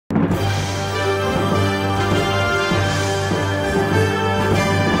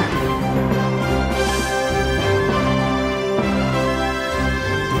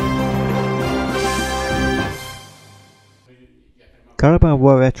Karabakh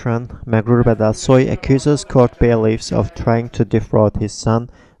War veteran Magrur Badalsoy accuses court bailiffs of trying to defraud his son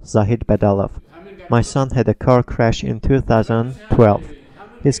Zahid Badalov. My son had a car crash in 2012.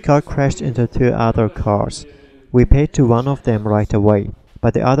 His car crashed into two other cars. We paid to one of them right away,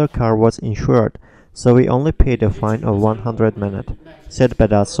 but the other car was insured, so we only paid a fine of 100 manat, said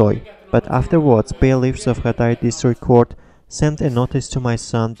Badalsoy. But afterwards, bailiffs of Khatai district court sent a notice to my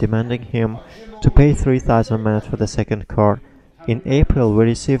son demanding him to pay 3,000 manat for the second car. In April, we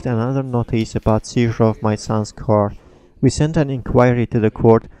received another notice about seizure of my son's car. We sent an inquiry to the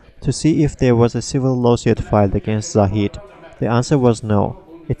court to see if there was a civil lawsuit filed against Zahid. The answer was no.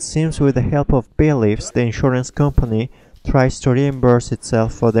 It seems with the help of bailiffs, the insurance company tries to reimburse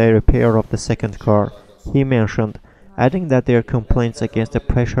itself for the repair of the second car, he mentioned, adding that their complaints against the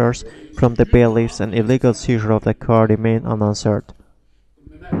pressures from the bailiffs and illegal seizure of the car remain unanswered.